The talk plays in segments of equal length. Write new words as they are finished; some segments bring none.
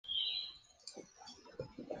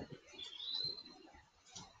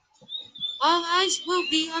All eyes will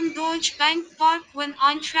be on Deutsche Bank Park when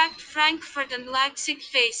Eintracht Frankfurt and Leipzig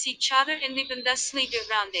face each other in the Bundesliga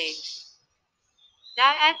Round 8. The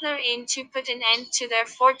Adler aim to put an end to their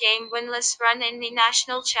four-game winless run in the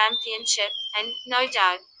national championship, and, no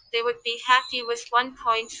doubt, they would be happy with 1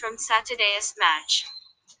 point from Saturday's match.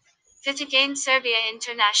 Fit again Serbia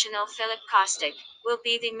international Filip Kostic will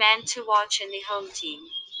be the man to watch in the home team.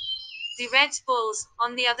 The Red Bulls,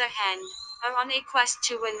 on the other hand, are on a quest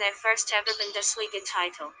to win their first ever Bundesliga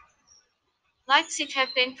title. Leipzig have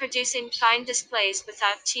been producing fine displays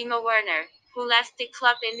without Timo Werner, who left the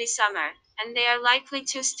club in the summer, and they are likely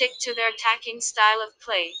to stick to their attacking style of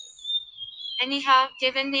play. Anyhow,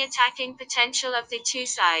 given the attacking potential of the two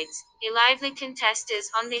sides, a lively contest is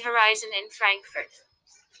on the horizon in Frankfurt.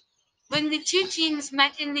 When the two teams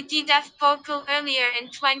met in the DFB Pokal earlier in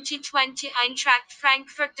 2020, Eintracht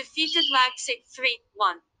Frankfurt defeated Leipzig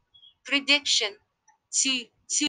 3-1. Prediction: C.